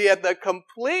to be at the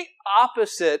complete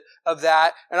opposite of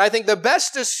that. And I think the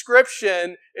best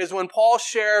description is when Paul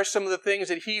shares some of the things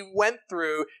that he went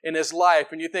through in his life.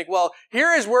 And you think, well,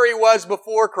 here is where he was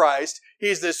before Christ.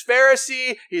 He's this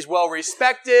Pharisee. He's well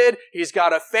respected. He's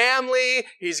got a family.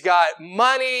 He's got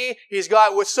money. He's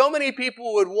got what so many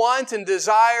people would want and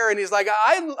desire. And he's like,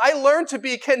 I learned to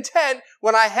be content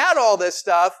when I had all this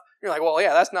stuff. You're like, well,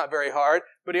 yeah, that's not very hard.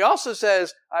 But he also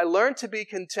says, I learned to be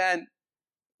content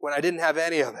when I didn't have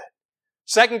any of it.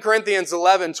 2 Corinthians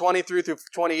 11, 23 through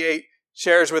 28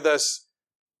 shares with us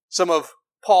some of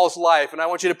Paul's life. And I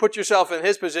want you to put yourself in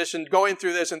his position going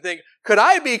through this and think, could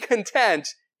I be content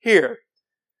here?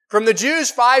 From the Jews,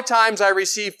 5 times I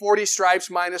received 40 stripes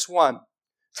minus 1.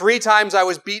 3 times I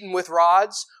was beaten with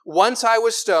rods. Once I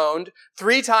was stoned.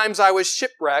 3 times I was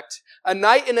shipwrecked. A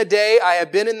night and a day I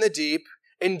have been in the deep.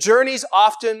 In journeys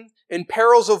often, in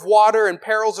perils of water, in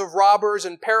perils of robbers,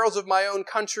 in perils of my own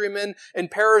countrymen, in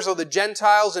perils of the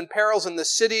Gentiles, in perils in the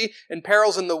city, in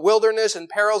perils in the wilderness, in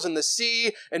perils in the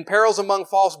sea, in perils among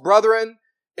false brethren,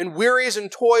 in wearies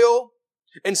and toil,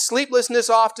 in sleeplessness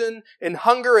often, in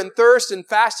hunger and thirst, in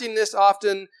fastingness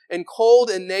often, in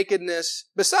cold and nakedness,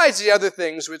 besides the other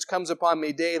things which comes upon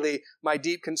me daily, my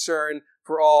deep concern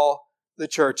for all the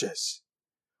churches.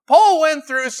 Paul went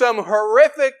through some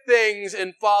horrific things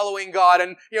in following God.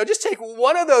 And, just take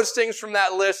one of those things from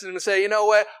that list and say, you know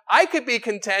what? I could be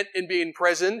content in being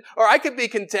imprisoned, or I could be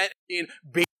content in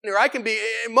being beaten, or I can be,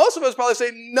 most of us probably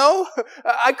say, no,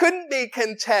 I couldn't be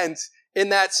content in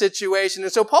that situation.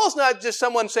 And so Paul's not just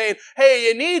someone saying, hey,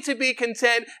 you need to be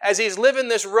content as he's living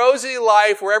this rosy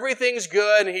life where everything's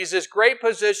good and he's this great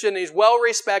position, he's well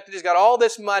respected, he's got all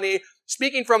this money.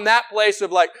 Speaking from that place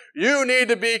of like, you need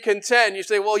to be content. You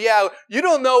say, well, yeah, you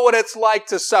don't know what it's like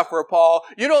to suffer, Paul.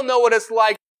 You don't know what it's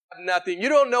like to have nothing. You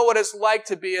don't know what it's like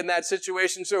to be in that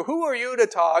situation. So who are you to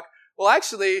talk? Well,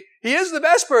 actually, he is the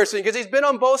best person because he's been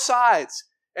on both sides.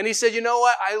 And he said, you know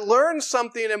what? I learned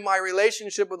something in my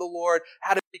relationship with the Lord,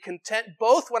 how to be content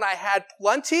both when I had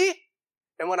plenty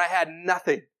and when I had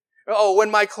nothing. Oh, when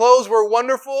my clothes were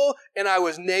wonderful and I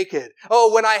was naked.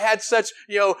 Oh, when I had such,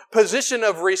 position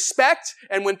of respect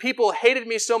and when people hated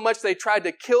me so much they tried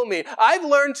to kill me. I've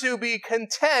learned to be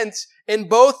content in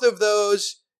both of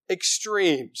those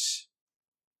extremes.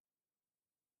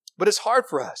 But it's hard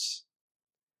for us.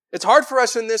 It's hard for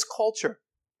us in this culture.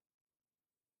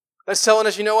 That's telling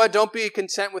us, you know what? Don't be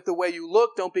content with the way you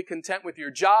look. Don't be content with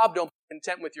your job. Don't be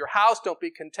content with your house. Don't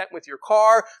be content with your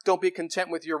car. Don't be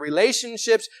content with your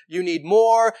relationships. You need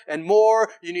more and more.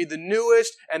 You need the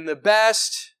newest and the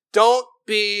best. Don't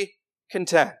be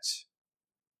content.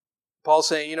 Paul's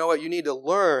saying, you know what? You need to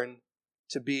learn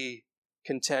to be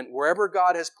content. Wherever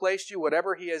God has placed you,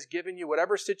 whatever He has given you,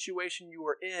 whatever situation you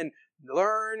are in,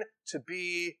 learn to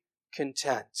be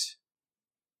content.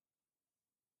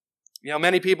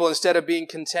 Many people, instead of being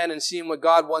content and seeing what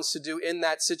God wants to do in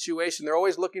that situation, they're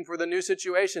always looking for the new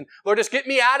situation. Lord, just get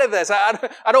me out of this. I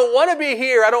don't want to be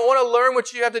here. I don't want to learn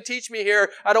what you have to teach me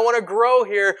here. I don't want to grow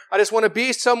here. I just want to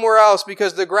be somewhere else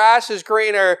because the grass is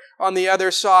greener on the other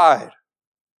side.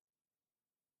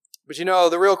 But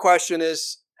the real question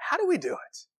is, how do we do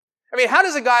it? How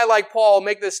does a guy like Paul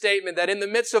make this statement that in the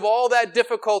midst of all that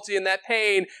difficulty and that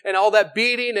pain and all that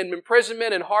beating and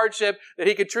imprisonment and hardship, that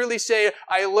he could truly say,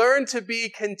 I learned to be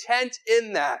content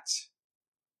in that?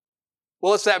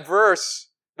 Well, it's that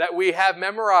verse that we have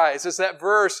memorized. It's that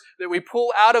verse that we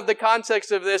pull out of the context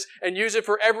of this and use it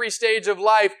for every stage of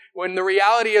life, when the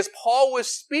reality is Paul was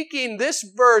speaking this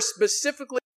verse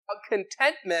specifically about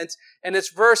contentment, and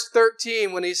it's verse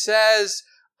 13 when he says,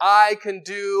 I can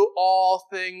do all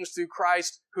things through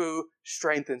Christ who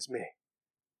strengthens me.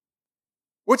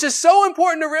 Which is so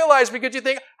important to realize, because you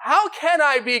think, how can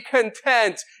I be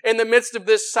content in the midst of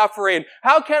this suffering?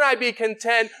 How can I be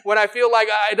content when I feel like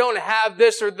I don't have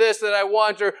this or this that I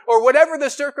want, or whatever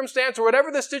the circumstance or whatever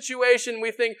the situation?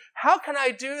 We think, how can I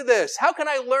do this? How can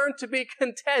I learn to be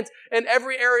content in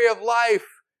every area of life?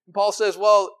 And Paul says,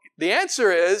 well, the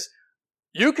answer is,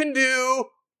 you can do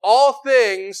all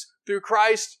things through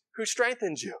Christ who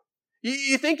strengthens you.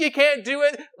 You think you can't do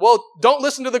it? Well, don't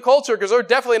listen to the culture, because they're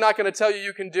definitely not going to tell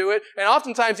you can do it. And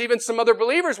oftentimes even some other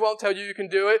believers won't tell you can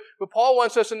do it. But Paul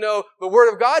wants us to know the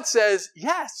Word of God says,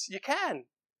 yes, you can.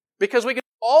 Because we can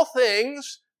do all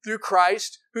things through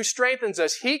Christ who strengthens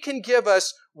us. He can give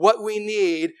us what we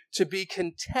need to be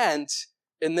content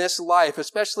in this life,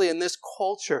 especially in this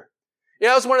culture.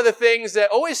 It's one of the things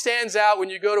that always stands out when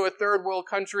you go to a third world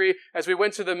country, as we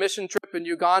went to the mission trip in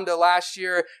Uganda last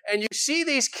year, and you see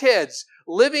these kids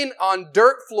living on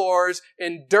dirt floors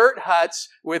in dirt huts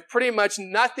with pretty much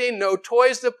nothing, no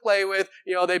toys to play with.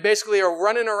 They basically are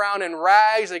running around in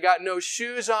rags. They got no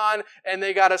shoes on, and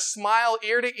they got a smile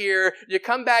ear to ear. You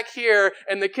come back here,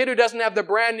 and the kid who doesn't have the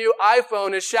brand new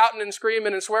iPhone is shouting and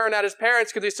screaming and swearing at his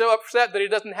parents because he's so upset that he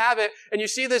doesn't have it. And you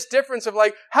see this difference of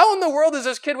like, how in the world is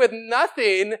this kid with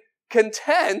nothing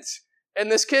content,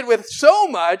 and this kid with so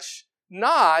much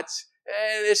not?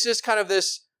 And it's just kind of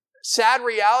this sad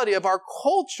reality of our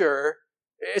culture.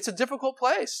 It's a difficult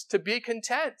place to be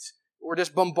content. We're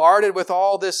just bombarded with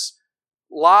all this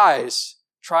lies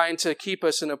trying to keep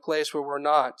us in a place where we're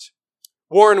not.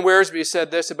 Warren Wiersbe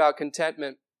said this about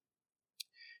contentment.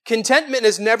 Contentment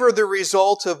is never the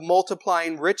result of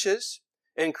multiplying riches,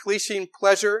 increasing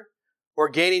pleasure, or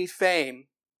gaining fame.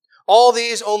 All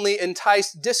these only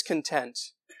entice discontent.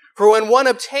 For when one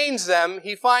obtains them,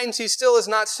 he finds he still is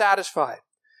not satisfied.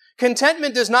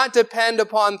 Contentment does not depend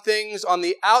upon things on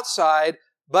the outside,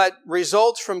 but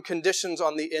results from conditions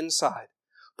on the inside.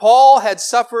 Paul had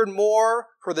suffered more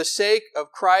for the sake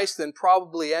of Christ than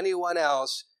probably anyone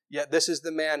else, yet this is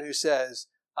the man who says,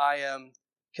 I am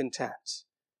content.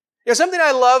 Something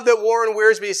I love that Warren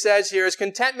Wiersbe says here is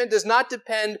contentment does not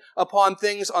depend upon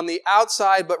things on the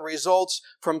outside, but results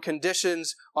from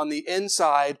conditions on the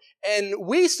inside. And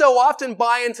we so often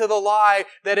buy into the lie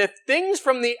that if things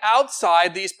from the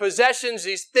outside, these possessions,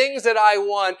 these things that I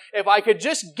want, if I could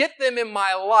just get them in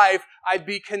my life, I'd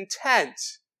be content.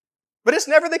 But it's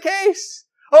never the case.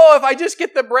 Oh, if I just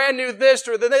get the brand new this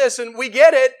or the this, and we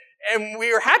get it, and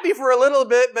we are happy for a little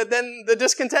bit, but then the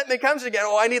discontentment comes again.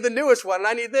 Oh, I need the newest one, and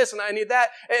I need this, and I need that.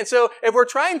 And so if we're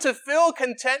trying to fill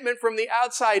contentment from the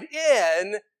outside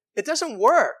in, it doesn't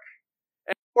work.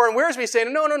 And Warren Wiersbe is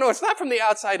saying, no, it's not from the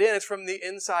outside in, it's from the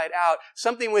inside out.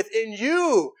 Something within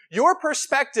you, your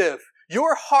perspective,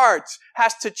 your heart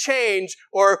has to change,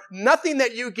 or nothing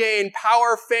that you gain,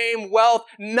 power, fame, wealth,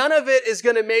 none of it is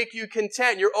going to make you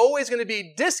content. You're always going to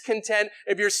be discontent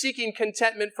if you're seeking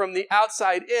contentment from the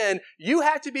outside in. You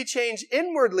have to be changed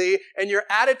inwardly, and your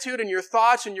attitude and your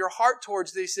thoughts and your heart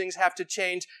towards these things have to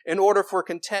change in order for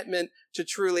contentment to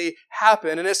truly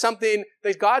happen. And it's something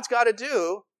that God's got to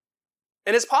do,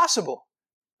 and it's possible.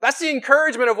 That's the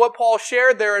encouragement of what Paul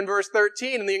shared there in verse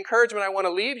 13, and the encouragement I want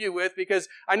to leave you with, because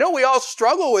I know we all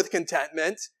struggle with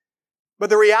contentment, but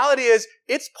the reality is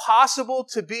it's possible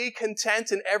to be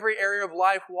content in every area of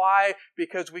life. Why?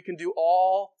 Because we can do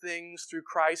all things through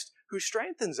Christ who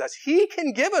strengthens us. He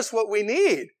can give us what we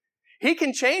need. He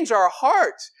can change our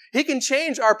heart. He can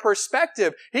change our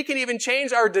perspective. He can even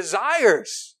change our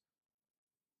desires.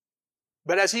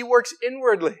 But as He works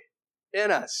inwardly in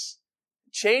us,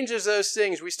 changes those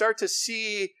things, we start to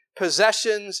see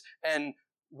possessions and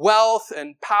wealth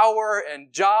and power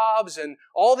and jobs and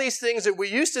all these things that we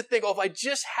used to think, oh, if I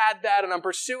just had that and I'm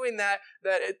pursuing that,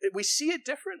 we see it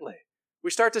differently. We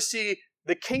start to see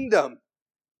the kingdom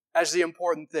as the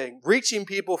important thing, reaching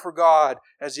people for God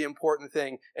as the important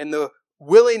thing, and the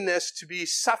willingness to be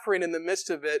suffering in the midst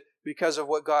of it because of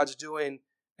what God's doing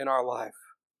in our life.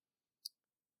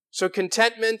 So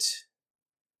contentment,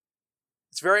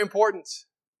 it's very important,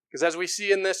 because as we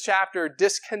see in this chapter,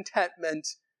 discontentment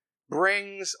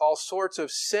brings all sorts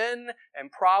of sin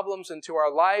and problems into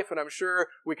our life. And I'm sure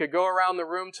we could go around the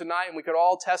room tonight and we could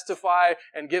all testify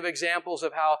and give examples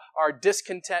of how our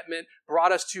discontentment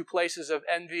brought us to places of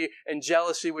envy and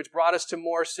jealousy, which brought us to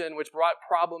more sin, which brought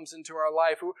problems into our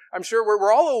life. I'm sure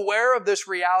we're all aware of this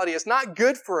reality. It's not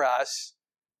good for us,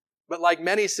 but like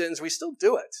many sins, we still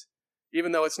do it,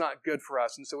 even though it's not good for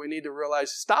us. And so we need to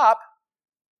realize, stop.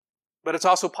 But it's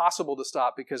also possible to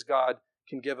stop, because God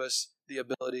can give us the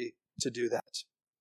ability to do that.